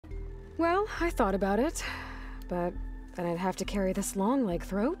Well, I thought about it, but then I'd have to carry this long leg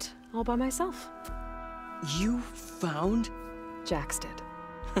throat all by myself. You found? Jax did.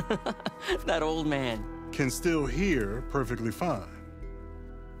 That old man. Can still hear perfectly fine.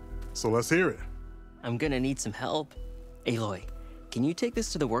 So let's hear it. I'm gonna need some help. Aloy, can you take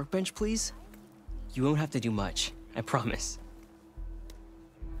this to the workbench, please? You won't have to do much, I promise.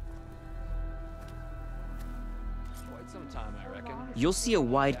 Quite some time, I reckon. You'll see a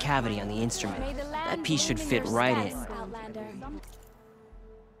wide cavity on the instrument. That piece should fit right in. Outlander.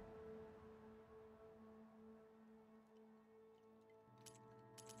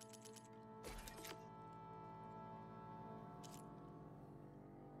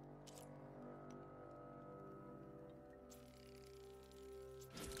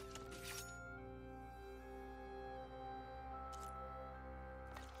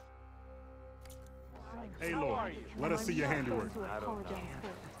 Aloy, let us see your handiwork.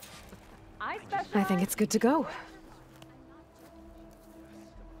 I think it's good to go.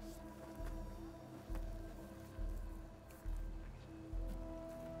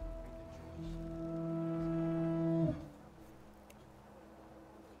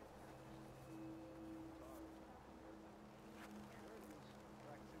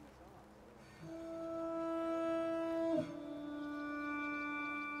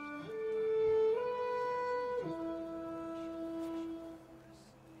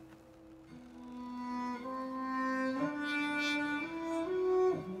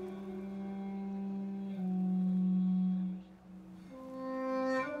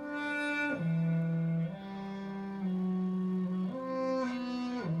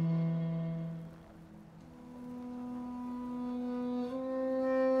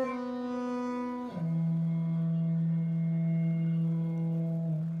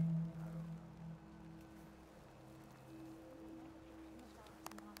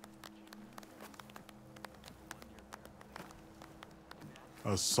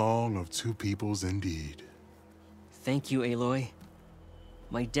 A song of two peoples indeed. Thank you, Aloy.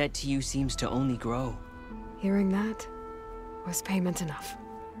 My debt to you seems to only grow. Hearing that was payment enough.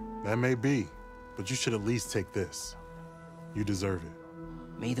 That may be, but you should at least take this. You deserve it.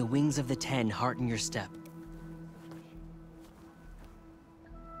 May the wings of the Ten hearten your step.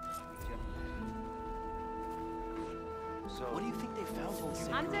 So, what do you think they found?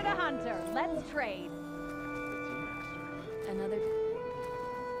 Hunter to hunter, let's trade. Another.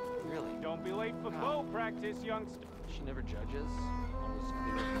 Really? Don't be late for bow practice, youngster. She never judges. Always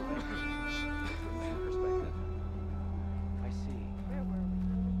clear. Perspective. I see. Where were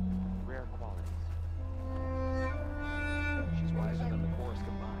we? Rare qualities. She's wiser than the chorus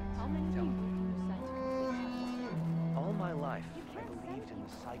combined. How many Tell people me. can you send to complete that? All my life, You I can't believed send in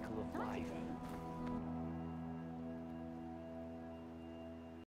the cycle of Not life. today.